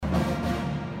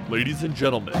Ladies and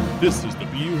gentlemen, this is the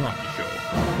BU Hockey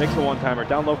Show. Makes a one-timer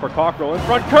down low for Cockrell. In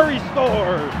front, Curry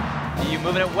scores! BU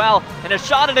moving it well, and a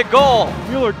shot and a goal.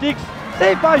 Mueller digs,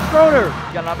 saved by Schroeder.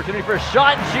 Got an opportunity for a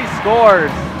shot, and she scores.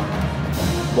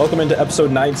 Welcome into episode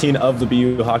 19 of the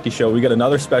BU Hockey Show. We got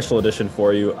another special edition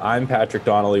for you. I'm Patrick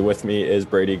Donnelly. With me is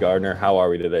Brady Gardner. How are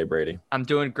we today, Brady? I'm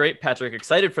doing great, Patrick.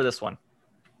 Excited for this one.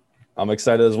 I'm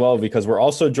excited as well because we're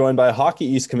also joined by Hockey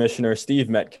East Commissioner Steve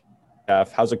Metcalf.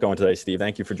 How's it going today, Steve?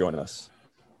 Thank you for joining us.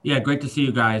 Yeah, great to see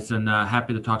you guys, and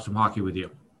happy to talk some hockey with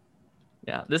you.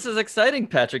 Yeah, this is exciting,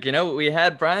 Patrick. You know, we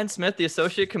had Brian Smith, the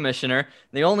Associate Commissioner.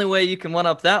 The only way you can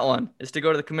one-up that one is to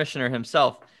go to the Commissioner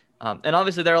himself. And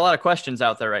obviously, there are a lot of questions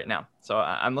out there right now. So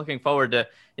I'm looking forward to,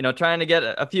 trying to get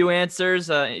a few answers,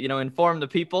 inform the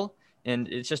people. And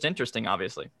it's just interesting,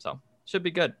 obviously. So should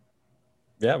be good.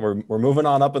 Yeah, we're moving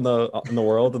on up in the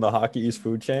world in the Hockey East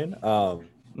food chain.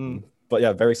 But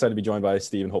yeah, very excited to be joined by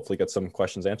Steve and hopefully get some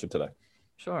questions answered today.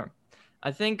 Sure.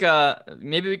 I think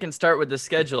maybe we can start with the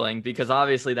scheduling because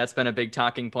obviously that's been a big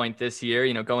talking point this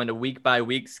year, going to week by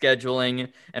week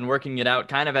scheduling and working it out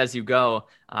kind of as you go.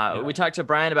 We talked to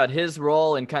Brian about his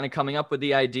role and kind of coming up with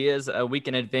the ideas a week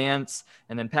in advance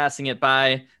and then passing it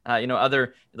by,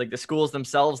 other like the schools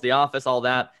themselves, the office, all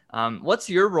that. What's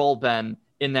your role been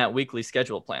in that weekly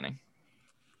schedule planning?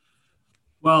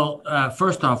 Well,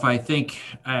 first off, I think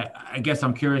I guess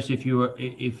I'm curious if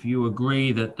you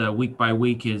agree that week by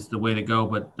week is the way to go,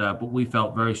 but we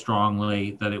felt very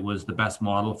strongly that it was the best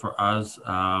model for us.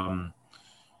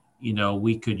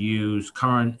 We could use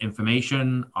current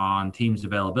information on teams'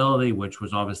 availability, which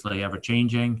was obviously ever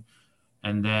changing,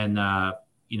 and then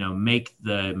make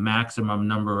the maximum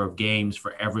number of games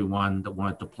for everyone that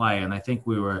wanted to play. And I think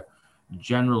we were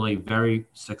generally very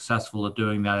successful at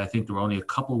doing that. I think there were only a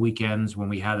couple weekends when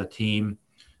we had a team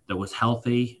that was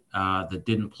healthy that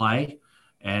didn't play.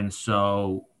 And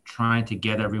so trying to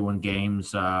get everyone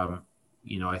games, I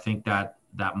think that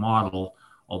model,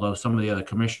 although some of the other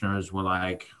commissioners were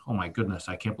like, oh my goodness,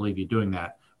 I can't believe you're doing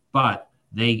that. But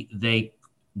they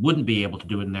wouldn't be able to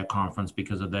do it in their conference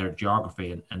because of their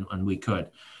geography and we could.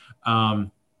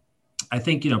 I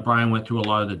think, Brian went through a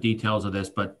lot of the details of this,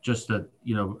 but just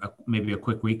maybe a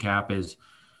quick recap is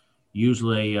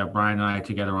usually Brian and I are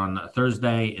together on a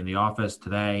Thursday in the office.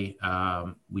 Today,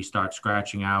 we start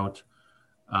scratching out.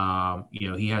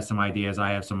 He has some ideas.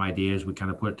 I have some ideas. We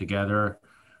kind of put it together.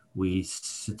 We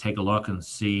take a look and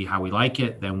see how we like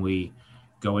it. Then we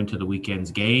go into the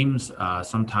weekend's games.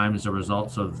 Sometimes the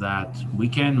results of that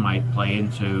weekend might play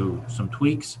into some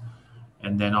tweaks.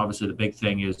 And then obviously the big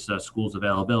thing is schools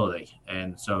availability.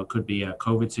 And so it could be a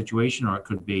COVID situation or it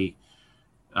could be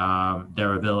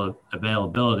their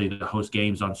availability to host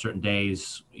games on certain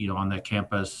days, on their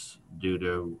campus due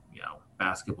to,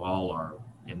 basketball or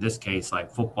in this case,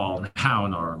 like football now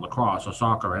or lacrosse or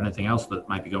soccer or anything else that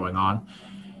might be going on.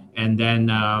 And then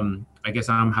I guess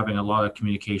I'm having a lot of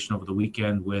communication over the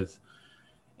weekend with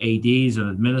ADs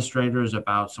and administrators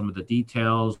about some of the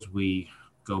details. We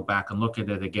go back and look at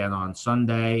it again on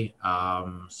Sunday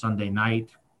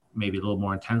night, maybe a little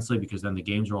more intensely because then the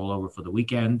games are all over for the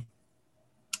weekend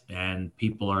and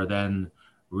people are then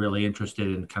really interested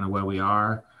in kind of where we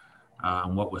are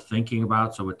and what we're thinking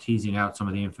about. So we're teasing out some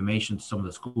of the information to some of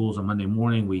the schools on Monday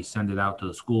morning. We send it out to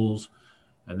the schools.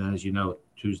 And then, as you know,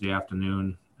 Tuesday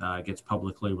afternoon it gets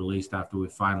publicly released after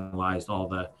we've finalized all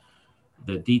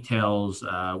the details,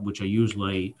 which are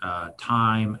usually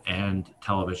time and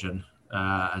television.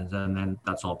 And then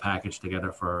that's all packaged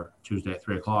together for Tuesday at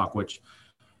 3:00, which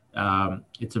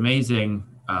it's amazing.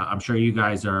 I'm sure you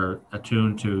guys are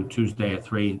attuned to Tuesday at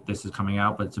 3. This is coming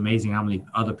out, but it's amazing how many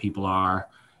other people are.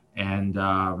 And,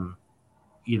 I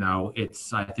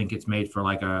think it's made for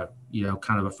like a,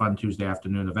 kind of a fun Tuesday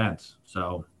afternoon event.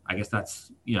 So I guess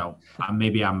that's,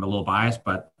 maybe I'm a little biased,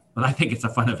 but I think it's a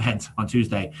fun event on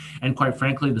Tuesday. And quite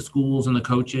frankly, the schools and the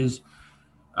coaches,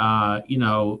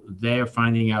 they're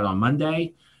finding out on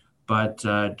Monday, but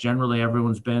generally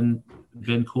everyone's been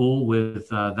cool with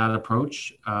that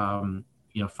approach.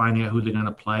 Finding out who they're going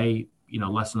to play,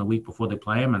 less than a week before they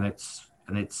play them, and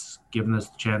it's given us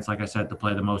the chance, like I said, to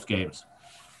play the most games.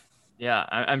 Yeah,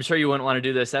 I'm sure you wouldn't want to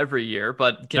do this every year,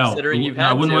 but considering you've had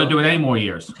I wouldn't want to do it any more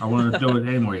years. I want to do it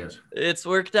any more years. It's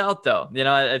worked out, though.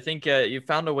 I think you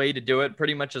found a way to do it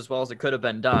pretty much as well as it could have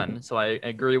been done. So I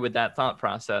agree with that thought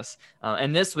process.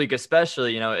 And this week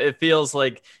especially, it feels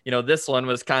like, this one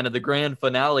was kind of the grand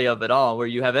finale of it all, where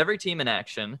you have every team in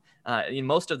action.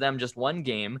 Most of them just one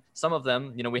game. Some of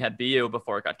them, we had BU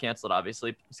before it got canceled,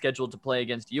 obviously, scheduled to play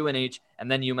against UNH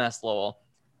and then UMass Lowell.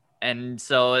 And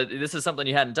so this is something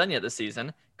you hadn't done yet this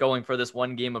season, going for this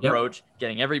one game approach,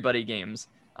 getting everybody games.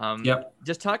 Yep.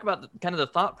 Just talk about kind of the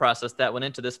thought process that went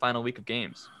into this final week of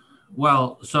games.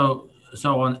 Well, so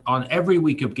on every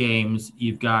week of games,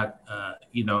 you've got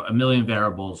a million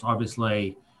variables.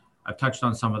 Obviously, I've touched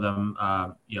on some of them.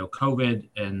 COVID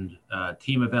and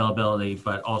team availability,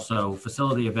 but also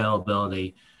facility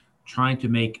availability. Trying to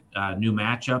make new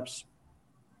matchups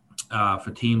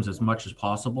for teams as much as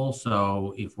possible.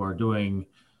 So if we're doing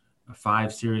a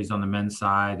 5 series on the men's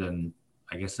side, and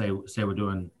I guess say we're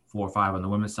doing 4 or 5 on the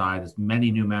women's side, as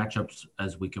many new matchups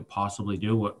as we could possibly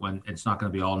do when it's not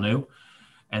going to be all new.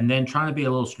 And then trying to be a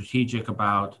little strategic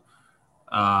about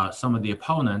some of the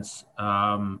opponents.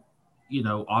 Often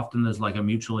there's like a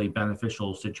mutually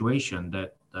beneficial situation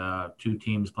that 2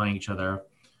 teams playing each other.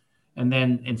 And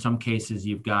then in some cases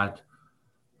you've got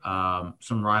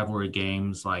some rivalry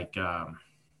games like,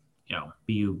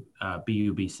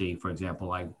 BUBC, for example.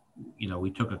 Like,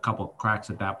 we took a couple cracks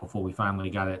at that before we finally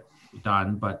got it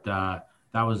done. But that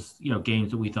was,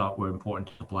 games that we thought were important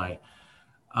to play.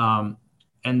 And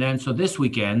then, so this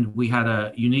weekend, we had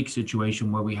a unique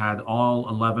situation where we had all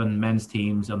 11 men's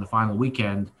teams on the final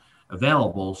weekend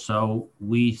available. So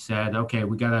we said, okay,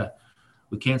 we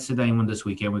can't sit anyone this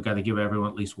weekend. We've got to give everyone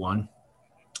at least one.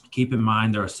 Keep in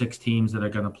mind, there are 6 teams that are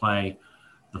going to play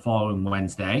the following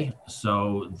Wednesday.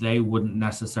 So they wouldn't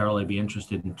necessarily be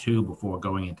interested in 2 before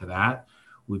going into that.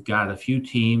 We've got a few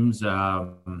teams,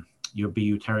 your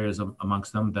BU Terriers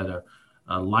amongst them, that are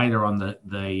lighter on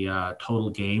the total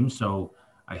game. So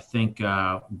I think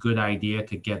good idea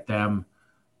to get them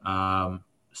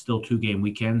still 2-game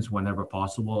weekends whenever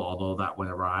possible, although that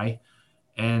went awry.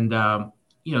 And,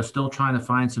 still trying to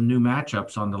find some new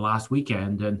matchups on the last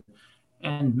weekend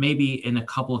and maybe in a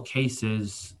couple of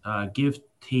cases give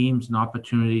teams an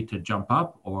opportunity to jump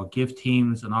up or give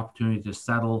teams an opportunity to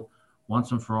settle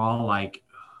once and for all, like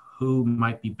who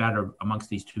might be better amongst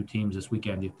these 2 teams this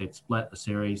weekend if they'd split a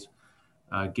series,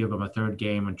 give them a 3rd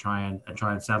game and try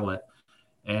and settle it.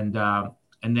 And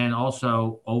then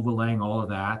also overlaying all of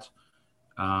that,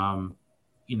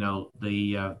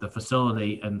 the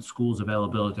facility and schools'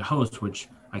 availability to host, which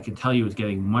I can tell you is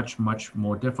getting much, much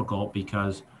more difficult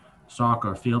because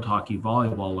soccer, field hockey,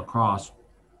 volleyball, lacrosse,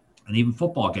 and even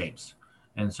football games.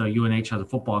 And so UNH has a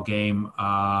football game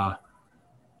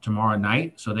tomorrow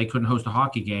night, so they couldn't host a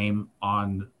hockey game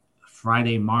on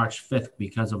Friday, March 5th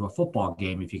because of a football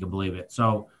game, if you can believe it.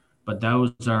 So, but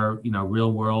those are,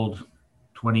 real world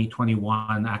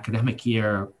 2021 academic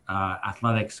year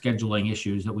athletic scheduling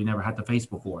issues that we never had to face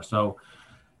before. So,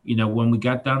 when we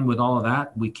got done with all of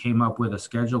that, we came up with a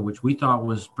schedule which we thought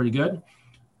was pretty good.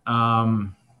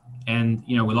 And,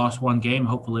 we lost 1 game.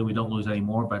 Hopefully we don't lose any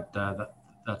more, but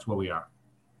that's where we are.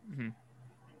 Mm-hmm.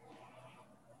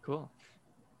 Cool.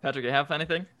 Patrick, you have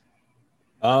anything?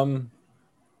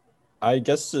 I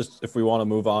guess just if we want to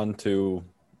move on to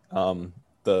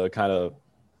the kind of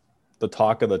the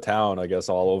talk of the town, I guess,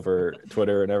 all over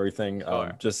Twitter and everything.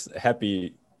 Sure. Just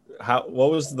Heppy, what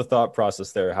was the thought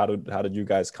process there? How did you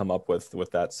guys come up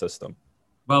with that system?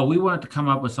 Well, we wanted to come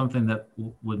up with something that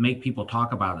would make people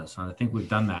talk about us, and I think we've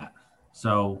done that.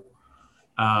 So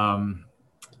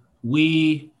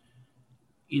we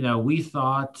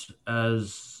thought,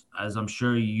 as I'm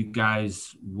sure you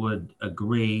guys would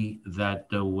agree, that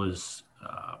there was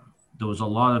a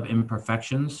lot of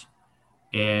imperfections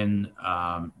in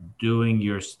doing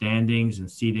your standings and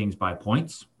seedings by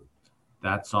points.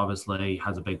 That's obviously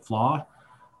has a big flaw.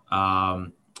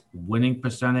 Winning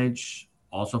percentage,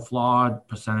 also flawed.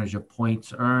 Percentage of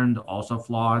points earned, also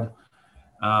flawed,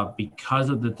 because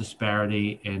of the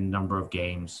disparity in number of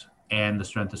games and the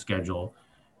strength of schedule.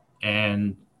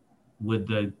 And with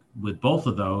both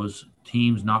of those,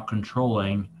 teams not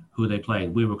controlling who they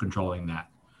played, we were controlling that.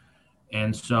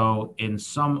 And so in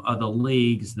some of the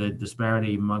leagues, the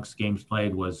disparity amongst games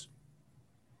played was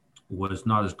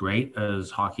not as great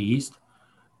as Hockey East.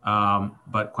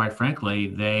 But quite frankly,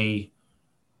 they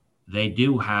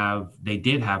did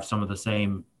have some of the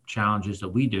same challenges that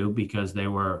we do because they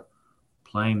were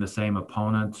playing the same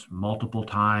opponents multiple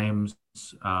times,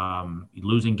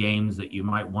 losing games that you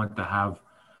might want to have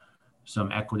some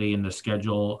equity in the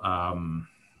schedule. I'm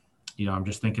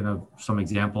just thinking of some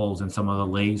examples in some of the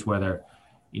leagues where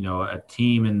a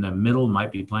team in the middle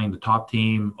might be playing the top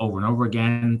team over and over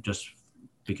again just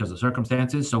because of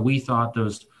circumstances. So we thought there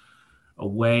was a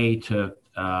way to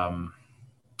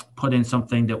put in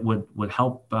something that would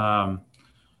help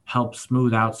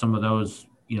smooth out some of those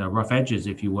rough edges,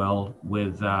 if you will,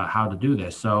 with how to do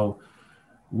this. So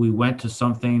we went to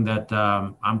something that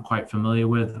I'm quite familiar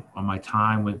with on my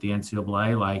time with the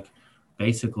NCAA, like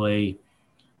basically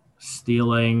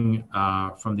stealing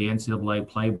from the NCAA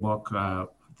playbook.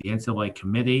 The NCAA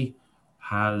committee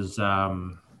has,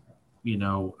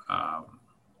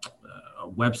 a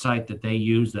website that they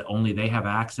use that only they have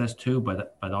access to,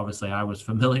 but obviously I was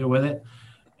familiar with it.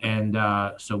 And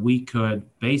so we could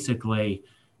basically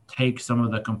take some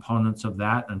of the components of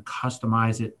that and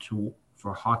customize it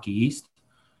for Hockey East,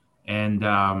 and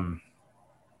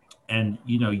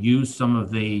use some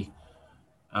of the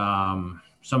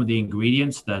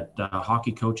ingredients that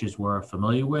hockey coaches were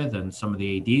familiar with and some of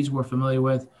the ADs were familiar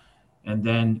with, and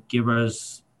then give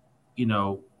us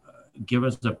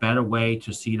a better way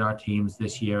to seed our teams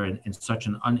this year in such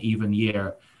an uneven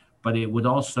year. But it would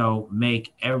also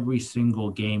make every single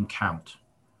game count.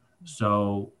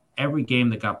 So every game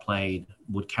that got played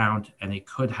would count, and it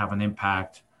could have an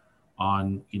impact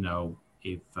on,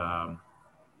 if,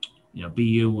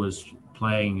 BU was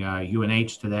playing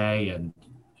UNH today, and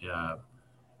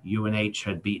UNH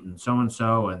had beaten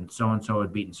so-and-so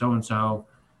had beaten so-and-so,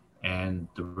 and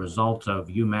the result of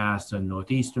UMass and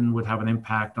Northeastern would have an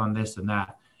impact on this and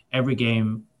that. Every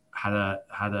game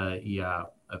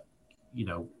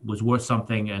was worth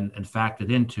something and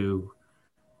factored into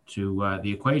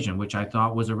the equation, which I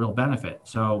thought was a real benefit.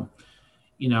 So,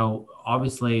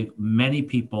 obviously many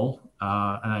people,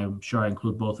 and I'm sure I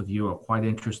include both of you, are quite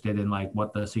interested in like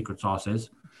what the secret sauce is.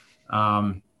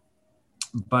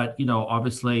 But,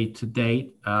 obviously to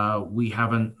date, we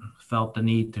haven't felt the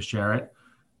need to share it.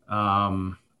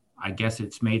 I guess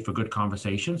it's made for good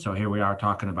conversation. So here we are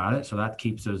talking about it. So that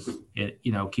keeps us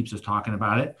talking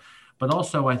about it. But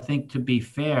also, I think, to be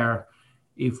fair,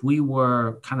 if we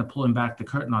were kind of pulling back the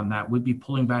curtain on that, we'd be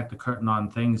pulling back the curtain on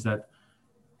things that,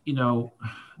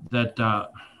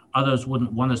 others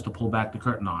wouldn't want us to pull back the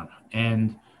curtain on.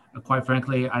 And quite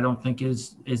frankly, I don't think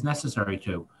is necessary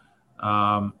to.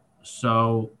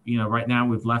 So, right now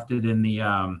we've left it in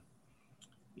the,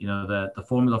 the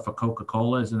formula for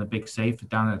Coca-Cola is in a big safe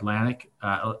down in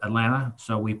Atlanta.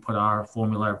 So we put our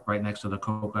formula right next to the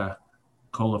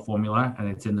Coca-Cola formula, and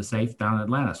it's in the safe down in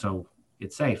Atlanta. So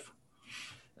it's safe.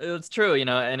 It's true,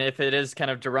 and if it is kind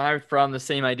of derived from the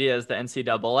same idea as the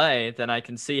NCAA, then I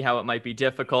can see how it might be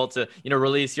difficult to,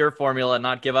 release your formula and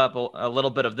not give up a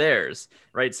little bit of theirs,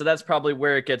 right? So that's probably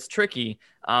where it gets tricky.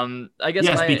 I guess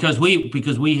yes,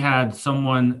 because we had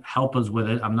someone help us with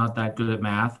it. I'm not that good at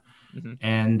math,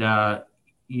 and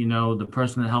the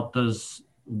person that helped us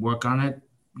work on it,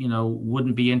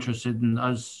 wouldn't be interested in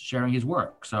us sharing his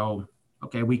work. So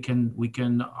okay, we can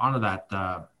honor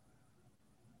that.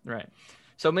 Right.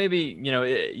 So maybe,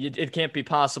 it can't be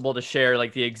possible to share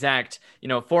like the exact,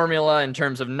 formula in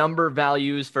terms of number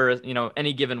values for,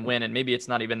 any given win. And maybe it's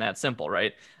not even that simple,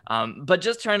 right? But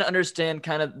just trying to understand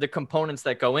kind of the components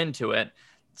that go into it.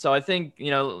 So I think,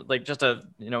 like just a,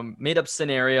 made up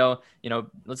scenario,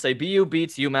 let's say BU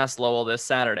beats UMass Lowell this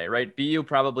Saturday, right? BU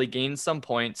probably gains some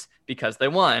points because they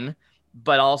won,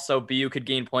 but also BU could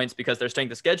gain points because their strength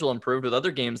of schedule improved with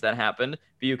other games that happened.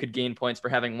 BU could gain points for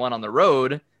having won on the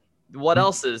road. What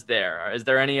else is there? Is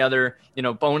there any other,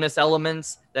 bonus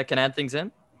elements that can add things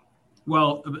in?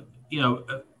 Well,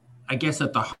 I guess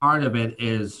at the heart of it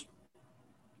is,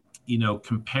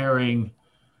 comparing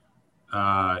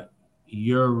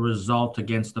your result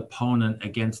against the opponent,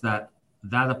 against that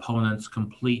opponent's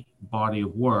complete body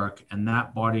of work. And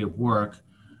that body of work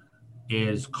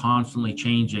is constantly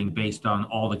changing based on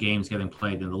all the games getting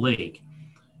played in the league.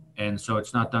 And so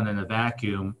it's not done in a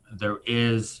vacuum. There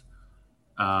is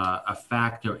a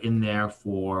factor in there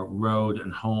for road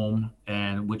and home,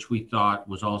 and which we thought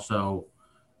was also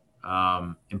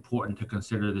important to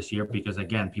consider this year, because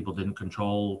again, people didn't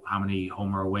control how many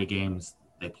home or away games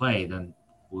they played. And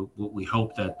we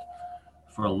hope that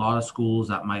for a lot of schools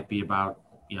that might be about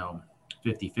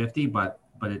 50-50, but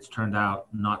it's turned out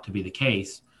not to be the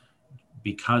case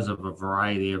because of a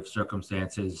variety of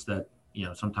circumstances that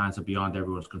sometimes are beyond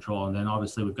everyone's control. And then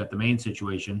obviously we've got the main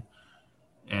situation,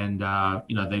 and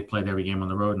they played every game on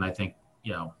the road, and I think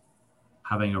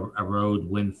having a road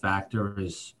win factor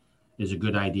is a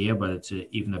good idea, but it's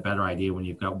even a better idea when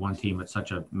you've got one team at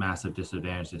such a massive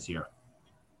disadvantage this year.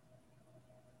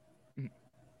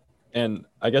 And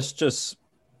I guess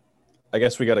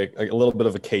we got a little bit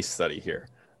of a case study here.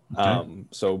 Okay.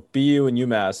 So BU and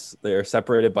UMass, they're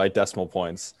separated by decimal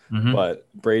points, but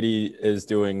Brady is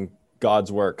doing God's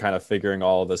work, kind of figuring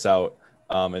all of this out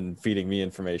and feeding me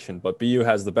information. But BU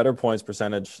has the better points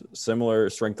percentage, similar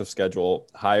strength of schedule,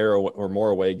 higher or more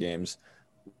away games.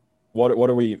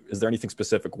 Is there anything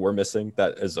specific we're missing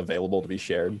that is available to be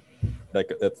shared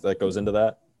that goes into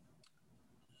that?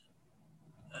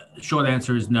 Short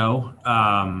answer is no.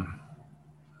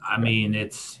 I mean,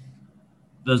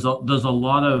 there's a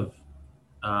lot of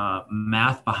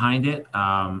math behind it,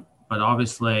 but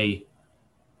obviously,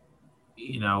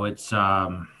 it's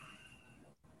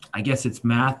I guess it's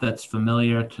math that's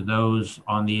familiar to those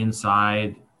on the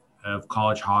inside of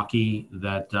college hockey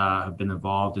that have been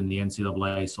involved in the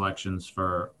NCAA selections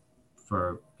for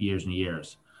years and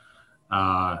years.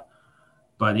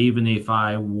 But even if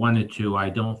I wanted to, I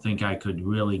don't think I could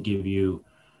really give you,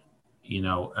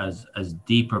 as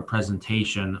deep a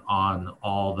presentation on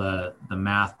all the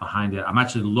math behind it. I'm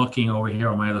actually looking over here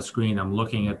on my other screen. I'm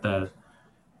looking at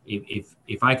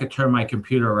if I could turn my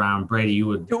computer around, Brady, you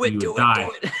would die.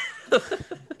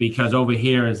 Because over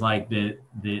here is like the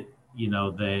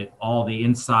all the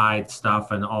inside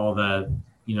stuff and all the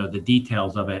the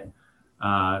details of it.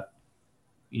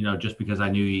 Just because I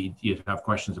knew you'd have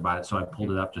questions about it, so I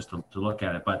pulled it up just to look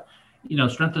at it. But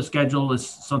strength of schedule is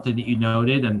something that you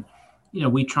noted, and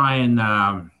we try and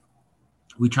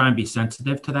be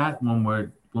sensitive to that when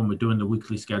we're doing the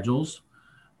weekly schedules.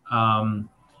 And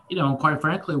quite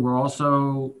frankly, we're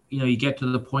also, you get to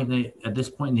the point at this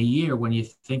point in the year when you're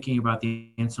thinking about the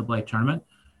NCAA tournament,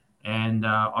 and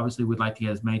obviously we'd like to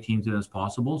get as many teams in as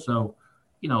possible. So,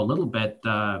 a little bit,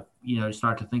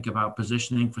 start to think about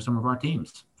positioning for some of our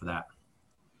teams for that.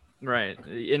 Right.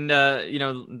 And,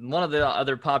 one of the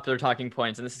other popular talking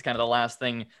points, and this is kind of the last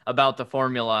thing about the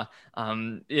formula,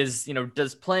 is,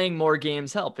 does playing more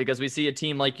games help? Because we see a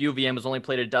team like UVM has only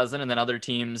played a dozen, and then other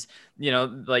teams,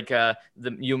 like the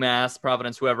UMass,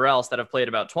 Providence, whoever else that have played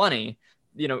about 20,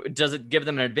 does it give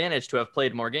them an advantage to have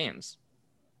played more games?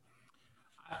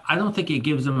 I don't think it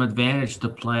gives them an advantage to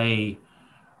play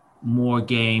more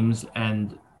games.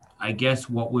 And I guess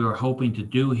what we were hoping to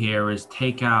do here is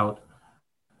take out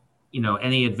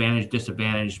any advantage,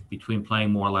 disadvantage between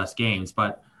playing more or less games.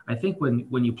 But I think when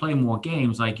you play more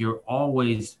games, like, you're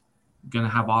always going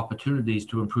to have opportunities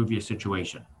to improve your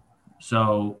situation.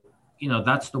 So,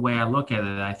 that's the way I look at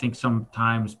it. I think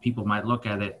sometimes people might look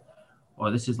at it,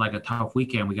 or this is like a tough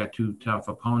weekend. We got two tough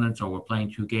opponents, or we're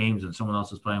playing two games and someone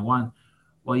else is playing one.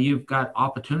 Well, you've got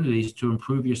opportunities to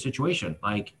improve your situation.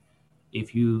 Like,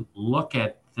 if you look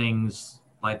at things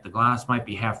like the glass might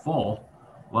be half full,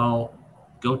 well,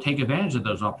 go take advantage of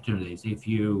those opportunities. If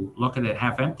you look at it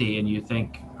half empty and you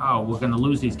think, oh, we're going to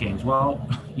lose these games, well,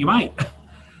 you might.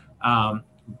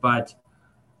 But,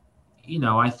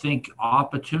 I think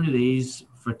opportunities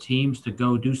for teams to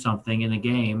go do something in a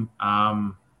game,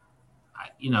 I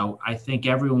think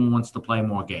everyone wants to play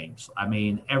more games. I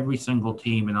mean, every single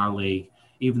team in our league,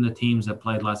 even the teams that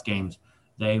played less games,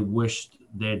 they wished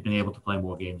they'd been able to play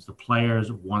more games. The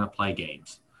players want to play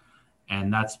games.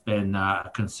 And that's been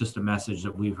a consistent message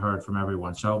that we've heard from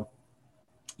everyone. So,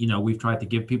 we've tried to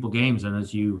give people games. And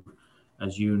as you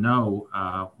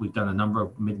know, we've done a number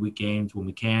of midweek games when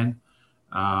we can.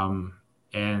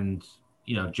 And,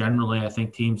 generally, I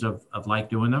think teams have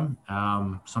liked doing them.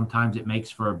 Sometimes it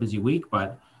makes for a busy week.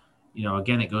 But,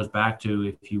 again, it goes back to,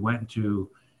 if you went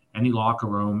into any locker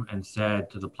room and said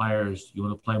to the players, you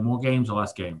want to play more games or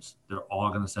less games? They're all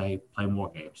going to say play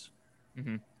more games.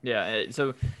 Mm-hmm. Yeah.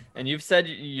 So, and you've said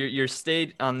your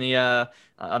state on the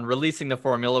on releasing the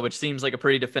formula, which seems like a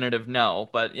pretty definitive no.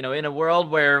 But in a world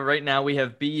where right now we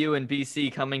have BU and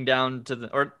BC coming down to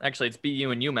or actually it's BU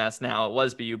and UMass now. It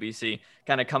was BU BC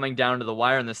kind of coming down to the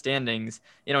wire in the standings.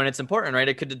 And it's important, right?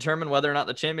 It could determine whether or not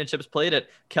the championships played at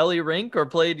Kelly Rink or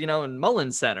played in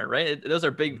Mullins Center, right? Those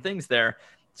are big things there.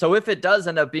 So if it does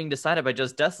end up being decided by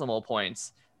just decimal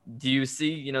points, do you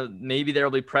see, maybe there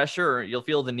will be pressure, or you'll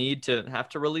feel the need to have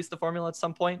to release the formula at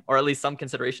some point, or at least some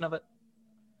consideration of it?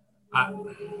 I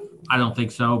don't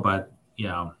think so, but,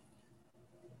 I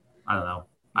don't know.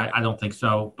 I don't think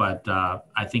so, but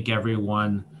I think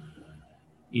everyone,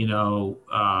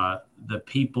 the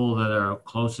people that are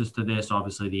closest to this,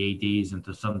 obviously the ADs and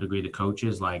to some degree the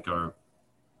coaches,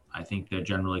 I think they're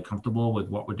generally comfortable with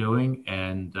what we're doing.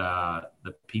 And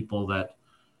the people that,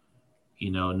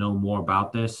 know more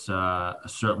about this,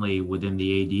 certainly within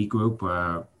the AD group,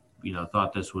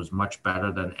 thought this was much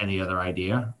better than any other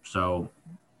idea. So,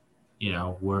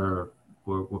 we're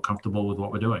comfortable with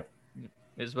what we're doing.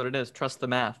 It is what it is. Trust the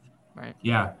math, right?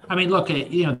 Yeah. I mean, look,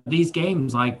 these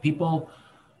games, like, people,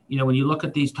 when you look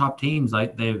at these top teams,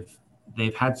 like,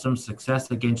 they've had some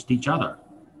success against each other.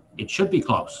 It should be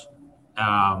close.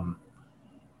 And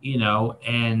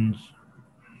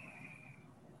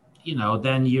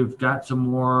then you've got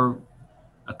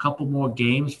a couple more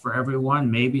games for everyone.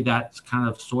 Maybe that kind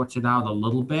of sorts it out a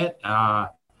little bit, and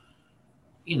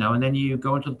then you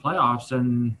go into the playoffs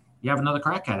and you have another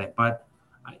crack at it. But,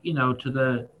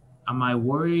 am I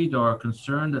worried or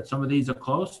concerned that some of these are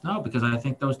close? No, because I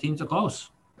think those teams are close.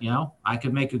 I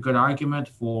could make a good argument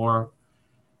for,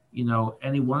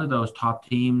 any one of those top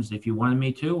teams if you wanted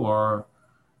me to, or,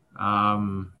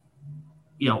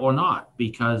 or not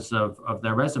because of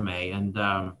their resume. And,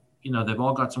 they've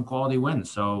all got some quality wins.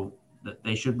 So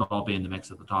they should all be in the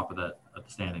mix at the top of the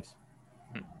standings.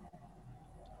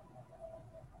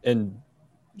 And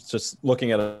just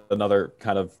looking at another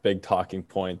kind of big talking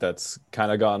point that's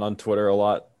kind of gone on Twitter a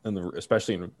lot,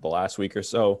 especially in the last week or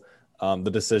so,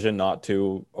 the decision not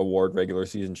to award regular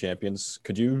season champions.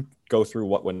 Could you go through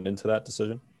what went into that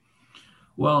decision?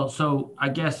 Well, so I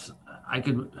guess I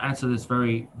could answer this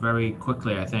very, very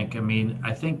quickly, I think.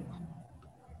 I think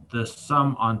there's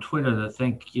some on Twitter that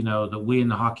think, that we in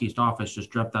the Hockey East office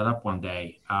just dreamt that up one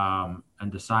day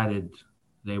and decided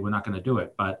they were not going to do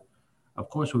it. But of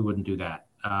course we wouldn't do that.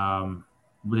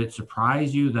 Would it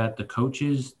surprise you that the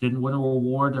coaches didn't win an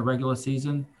award a regular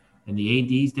season and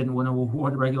the ADs didn't win an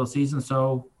award a regular season?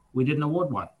 So we didn't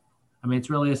award one. It's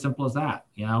really as simple as that.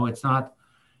 It's not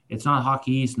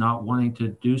Hockey East not wanting to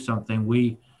do something.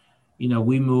 We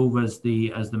move as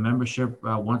the membership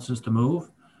wants us to move.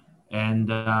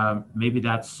 And maybe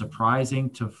that's surprising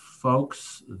to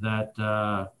folks that,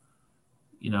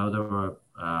 there were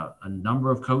a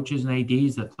number of coaches and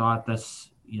ADs that thought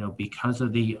this, because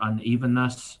of the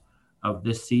unevenness of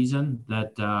this season,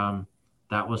 that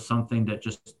that was something that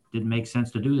just didn't make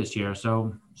sense to do this year.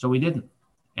 So we didn't.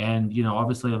 And,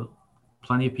 obviously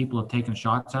plenty of people have taken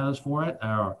shots at us for it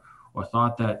or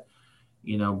thought that,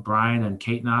 Brian and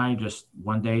Kate and I just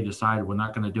one day decided we're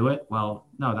not going to do it. Well,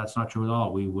 no, that's not true at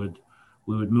all. We would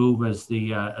move as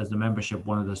the membership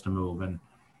wanted us to move. And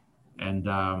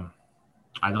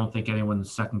I don't think anyone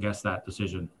second guessed that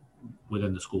decision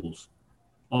within the schools.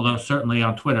 Although certainly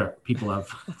on Twitter, people have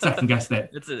second guessed it.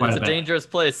 It's a dangerous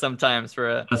place sometimes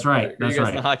for that's right. For you guys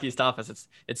in the Hockey East office.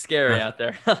 It's scary out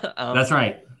there. That's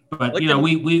right. But we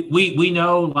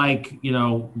know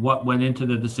what went into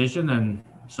the decision, and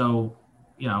so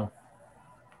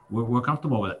we're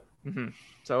comfortable with it. Mm-hmm.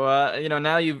 So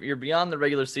now you're beyond the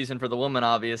regular season for the women.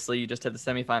 Obviously, you just had the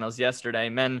semifinals yesterday.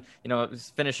 Men,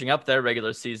 finishing up their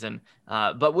regular season.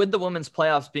 But with the women's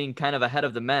playoffs being kind of ahead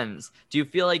of the men's, do you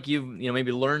feel like you've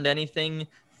maybe learned anything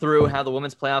through how the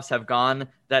women's playoffs have gone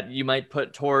that you might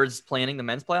put towards planning the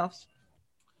men's playoffs?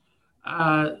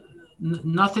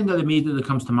 Nothing that immediately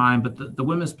comes to mind, but the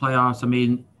women's playoffs,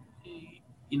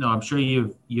 I'm sure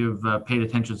you've paid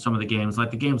attention to some of the games. Like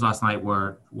the games last night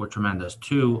were tremendous.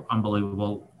 2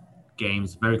 unbelievable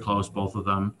games, very close, both of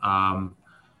them. And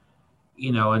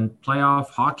playoff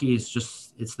hockey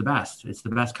is it's the best. It's the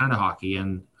best kind of hockey.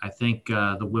 And I think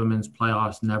the women's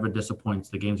playoffs never disappoints.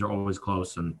 The games are always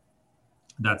close. And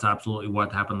that's absolutely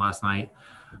what happened last night.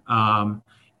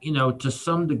 To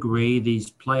some degree, these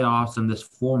playoffs and this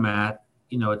format,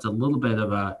 it's a little bit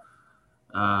of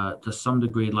to some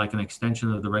degree, like an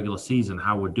extension of the regular season,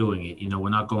 how we're doing it. We're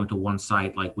not going to one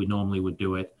site like we normally would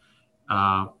do it.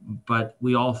 But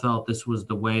we all felt this was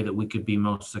the way that we could be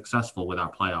most successful with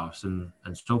our playoffs. And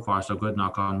so far, so good,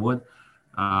 knock on wood.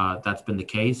 That's been the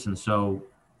case. And so,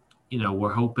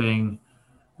 we're hoping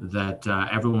that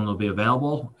everyone will be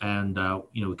available and,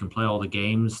 we can play all the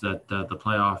games that the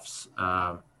playoffs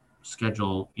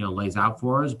schedule, lays out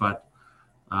for us. But,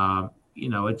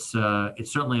 it's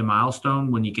certainly a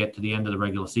milestone when you get to the end of the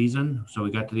regular season. So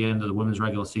we got to the end of the women's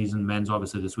regular season, men's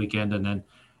obviously this weekend, and then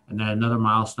another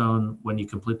milestone when you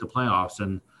complete the playoffs.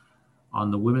 And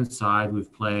on the women's side,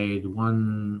 we've played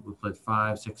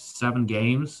 5, 6, 7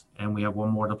 games, and we have one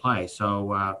more to play.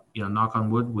 So, knock on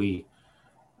wood,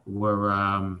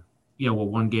 we're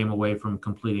one game away from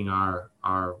completing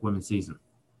our women's season.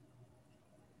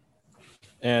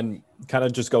 And kind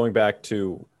of just going back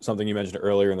to something you mentioned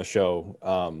earlier in the show,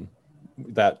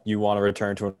 that you want to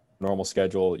return to a normal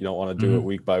schedule. You don't want to do it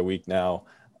week by week now.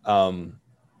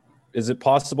 Is it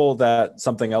possible that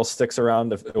something else sticks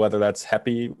around, whether that's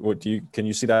Hepi? Can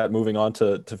you see that moving on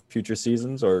to future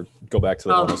seasons, or go back to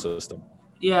the normal system?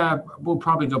 Yeah, we'll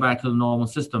probably go back to the normal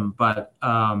system, but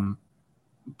I'm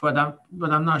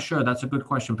not sure. That's a good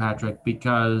question, Patrick,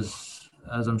 because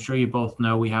as I'm sure you both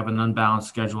know, we have an unbalanced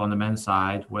schedule on the men's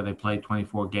side where they played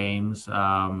 24 games.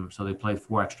 So they played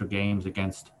 4 extra games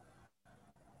against,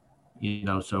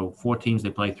 so 4 teams they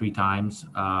play 3 times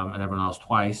and everyone else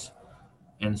twice.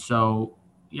 And so,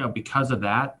 because of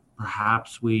that,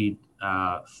 perhaps we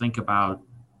think about,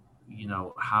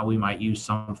 how we might use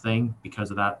something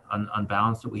because of that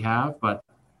unbalance that we have. But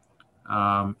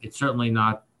it's certainly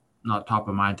not top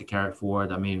of mind to carry it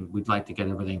forward. We'd like to get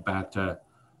everything back to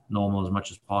normal as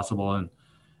much as possible,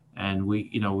 and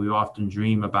we often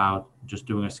dream about just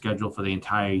doing a schedule for the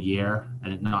entire year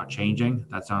and it not changing.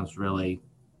 That sounds really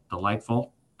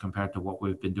delightful compared to what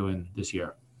we've been doing this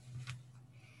year.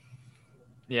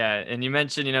 Yeah, and you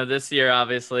mentioned, this year,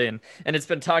 obviously, and it's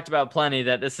been talked about plenty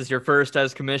that this is your first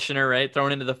as commissioner, right?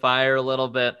 Thrown into the fire a little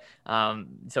bit.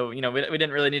 So, we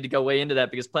didn't really need to go way into that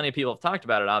because plenty of people have talked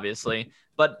about it, obviously.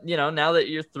 But, now that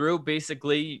you're through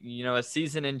basically, a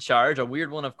season in charge, a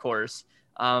weird one, of course,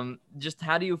 just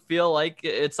how do you feel like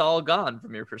it's all gone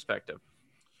from your perspective?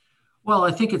 Well,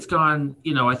 I think it's gone,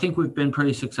 I think we've been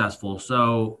pretty successful.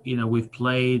 So, we've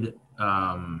played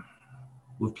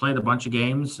a bunch of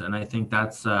games, and I think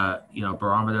that's a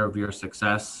barometer of your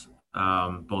success,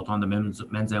 both on the men's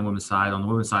and women's side. On the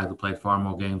women's side, we played far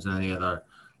more games than any other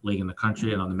league in the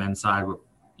country, and on the men's side, we're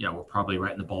probably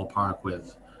right in the ballpark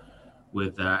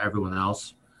with everyone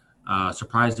else.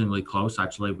 Surprisingly close,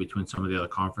 actually, between some of the other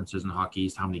conferences in Hockey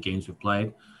East, how many games we've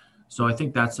played. So I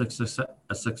think that's a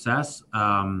success.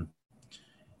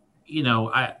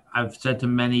 I've said to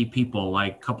many people,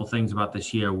 like, a couple things about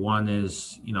this year. One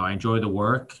is, I enjoy the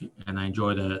work, and I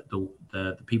enjoy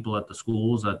the people at the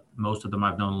schools. That most of them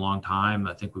I've known a long time.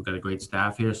 I think we've got a great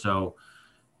staff here. So,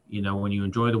 when you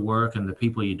enjoy the work and the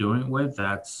people you're doing it with,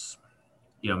 that's,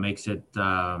 makes it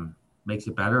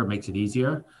better, makes it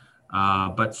easier.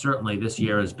 But certainly this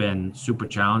year has been super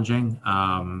challenging,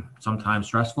 sometimes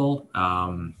stressful,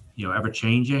 ever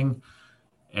changing.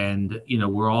 And,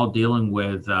 we're all dealing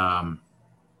with,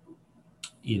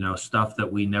 stuff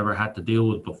that we never had to deal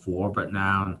with before. But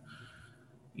now,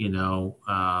 you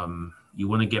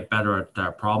want to get better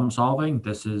at problem solving.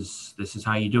 This is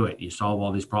how you do it. You solve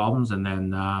all these problems, and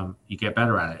then you get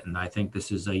better at it. And I think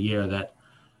this is a year that,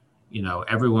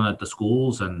 everyone at the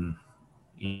schools and,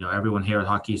 everyone here at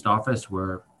Hockey East office,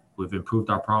 we've improved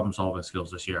our problem solving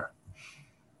skills this year.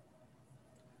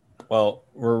 Well,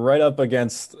 we're right up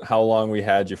against how long we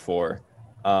had you for.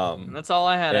 And that's all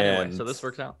I had anyway, so this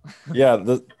works out. Yeah,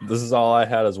 this is all I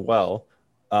had as well.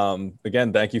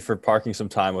 Again, thank you for parking some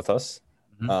time with us.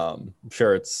 Mm-hmm. I'm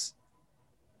sure it's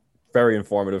very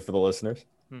informative for the listeners.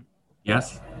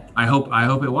 Yes, I hope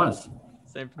it was.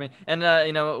 Same for me. And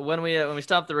when we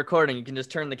stop the recording, you can just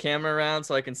turn the camera around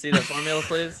so I can see the formula,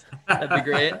 please. That'd be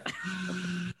great.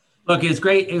 Look, it's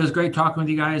great. It was great talking with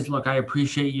you guys. Look, I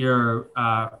appreciate your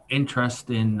interest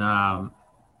in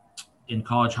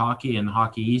college hockey and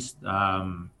Hockey East.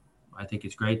 I think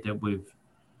it's great that we've,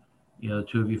 the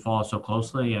two of you follow so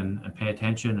closely and pay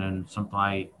attention, and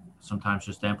sometimes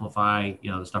just amplify,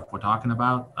 the stuff we're talking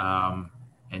about.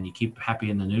 And you keep happy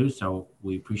in the news. So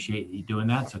we appreciate you doing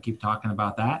that. So keep talking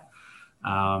about that.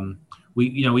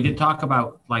 We did talk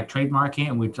about like trademarking,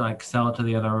 and we'd like sell it to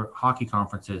the other hockey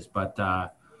conferences, but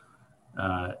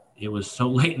it was so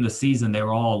late in the season. They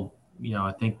were all,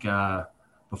 I think,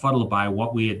 befuddled by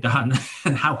what we had done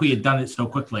and how we had done it so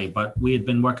quickly. But we had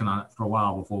been working on it for a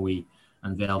while before we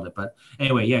unveiled it. But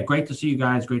anyway, yeah, great to see you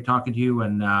guys. Great talking to you,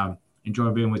 and enjoy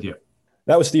being with you.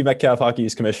 That was Steve Metcalf, Hockey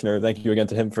East commissioner. Thank you again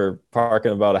to him for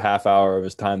parking about a half hour of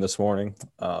his time this morning.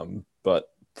 But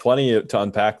plenty to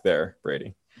unpack there,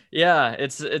 Brady. Yeah,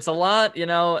 it's a lot,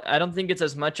 I don't think it's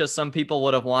as much as some people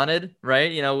would have wanted,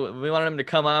 right? We wanted him to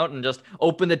come out and just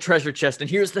open the treasure chest and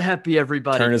here's the Heppy,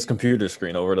 everybody. Turn his computer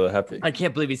screen over to the Heppy. I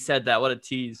can't believe he said that. What a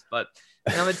tease. But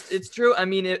it's true. I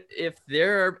mean, if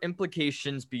there are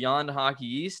implications beyond Hockey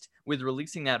East with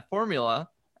releasing that formula,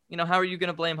 how are you going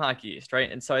to blame Hockey East,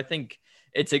 right? And so I think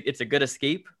it's a good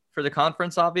escape for the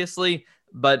conference, obviously,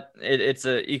 but it's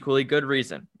a equally good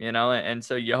reason, and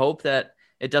so you hope that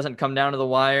it doesn't come down to the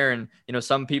wire. And,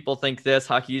 some people think this,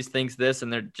 Hockey East thinks this,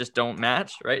 and they just don't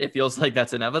match, right? It feels like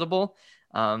that's inevitable.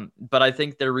 But I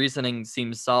think their reasoning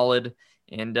seems solid.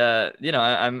 And,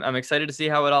 I'm excited to see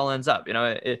how it all ends up.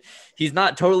 He's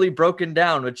not totally broken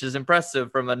down, which is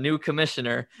impressive from a new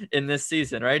commissioner in this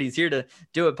season, right? He's here to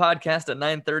do a podcast at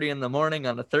 9:30 in the morning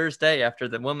on a Thursday after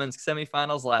the women's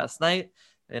semifinals last night.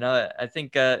 I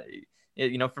think, that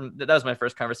was my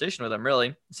first conversation with him, really.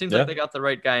 It seems like they got the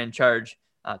right guy in charge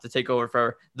to take over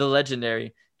for the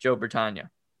legendary Joe Bertagna.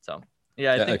 So,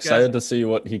 I think excited to see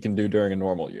what he can do during a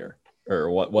normal year, or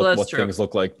what things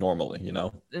look like normally,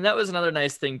 And that was another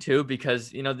nice thing too, because,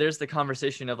 there's the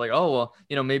conversation of like, oh,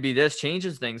 well, maybe this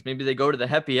changes things. Maybe they go to the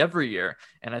Heppy every year.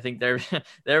 And I think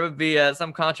there would be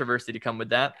some controversy to come with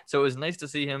that. So it was nice to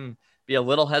see him be a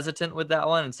little hesitant with that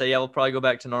one and say, yeah, we'll probably go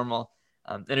back to normal.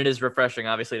 And it is refreshing,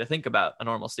 obviously, to think about a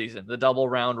normal season, the double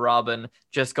round robin,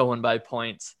 just going by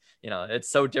points. It's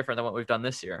so different than what we've done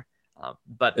this year.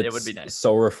 But it would be nice.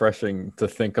 So refreshing to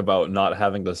think about not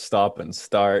having to stop and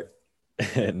start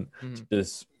and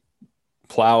just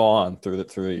plow on through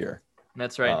the year.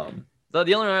 That's right. So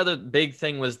the only other big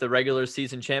thing was the regular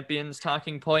season champions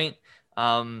talking point.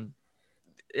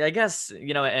 I guess, and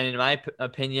in my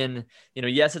opinion,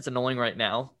 yes, it's annoying right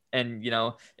now. and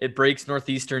it breaks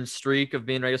Northeastern's streak of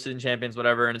being regular season champions,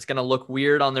 whatever, and it's going to look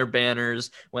weird on their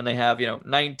banners when they have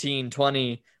 19,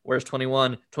 20, where's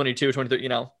 21, 22, 23,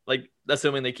 like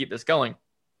assuming they keep this going.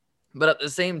 But at the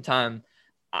same time,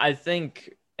 I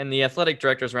think, and the athletic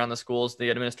directors around the schools,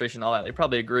 the administration, all that, they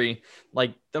probably agree,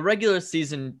 like the regular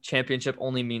season championship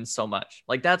only means so much.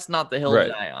 Like that's not the hill to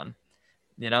die on.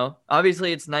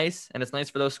 Obviously it's nice, and it's nice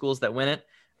for those schools that win it,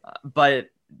 but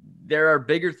there are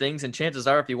bigger things, and chances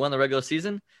are if you won the regular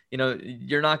season,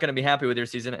 you're not going to be happy with your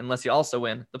season unless you also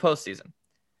win the postseason.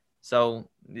 So,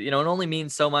 it only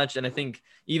means so much. And I think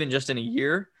even just in a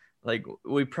year, like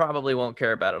we probably won't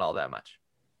care about it all that much.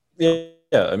 Yeah.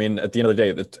 I mean, at the end of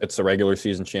the day, it's a regular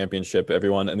season championship.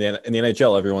 Everyone in the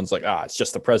NHL, everyone's like, it's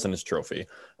just the President's Trophy.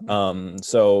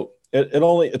 So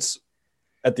it's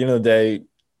at the end of the day,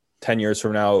 10 years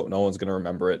from now, no one's going to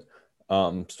remember it.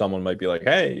 Someone might be like,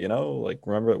 hey, like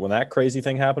remember when that crazy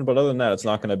thing happened? But other than that, it's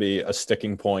not going to be a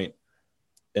sticking point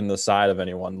in the side of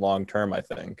anyone long term, I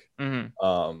think.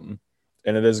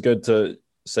 And it is good to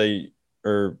say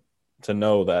or to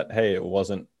know that, hey, it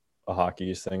wasn't a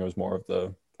hockey thing. It was more of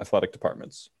the athletic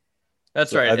departments.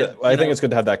 That's right. I think it's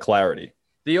good to have that clarity.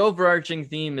 The overarching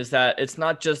theme is that it's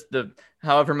not just the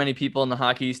however many people in the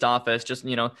Hockey East office just,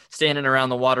 standing around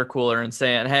the water cooler and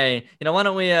saying, hey, why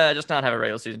don't we just not have a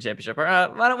regular season championship? Or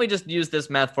why don't we just use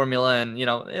this math formula and,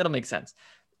 it'll make sense.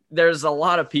 There's a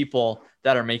lot of people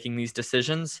that are making these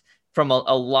decisions from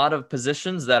a lot of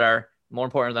positions that are more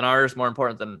important than ours, more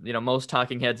important than, most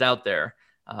talking heads out there,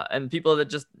 and people that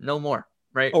just know more,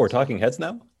 right? Oh, we're talking heads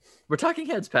now? We're talking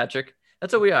heads, Patrick.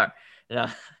 That's what we are.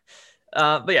 Yeah.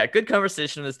 But yeah, good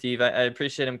conversation with Steve. I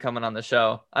appreciate him coming on the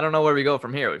show. I don't know where we go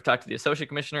from here. We've talked to the associate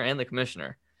commissioner and the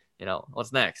commissioner.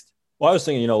 What's next? Well, I was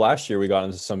thinking, last year we got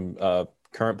into some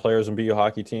current players in BU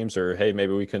hockey teams, or hey,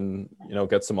 maybe we can,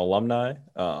 get some alumni.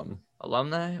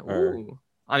 Alumni? Ooh.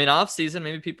 I mean, off season,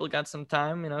 maybe people got some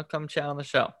time, come chat on the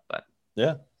show. But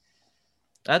yeah,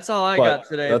 that's all I got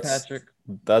today, Patrick.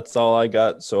 That's all I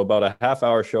got. So about a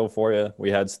half-hour show for you.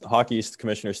 We had Hockey East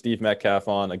Commissioner Steve Metcalf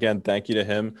on. Again, thank you to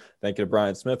him. Thank you to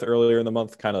Brian Smith earlier in the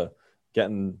month, or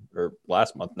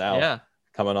last month now,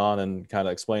 coming on and kind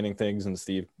of explaining things, and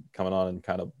Steve coming on and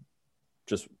kind of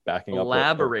just backing up.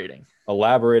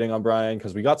 Elaborating on Brian,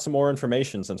 because we got some more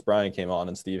information since Brian came on,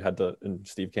 and Steve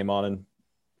came on and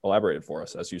elaborated for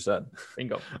us, as you said.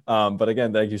 Bingo. But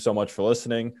again, thank you so much for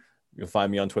listening. You'll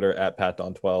find me on Twitter at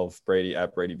PatDon12, Brady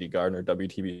at Brady D. Gardner,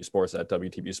 WTB Sports at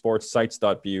WTB Sports,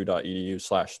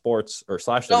 sites.bu.edu/sports or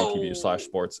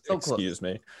 /WTBU/sports. Excuse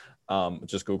me.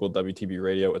 Just Google WTB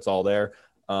Radio. It's all there.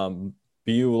 BU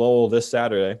Lowell this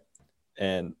Saturday,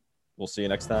 and we'll see you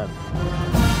next time.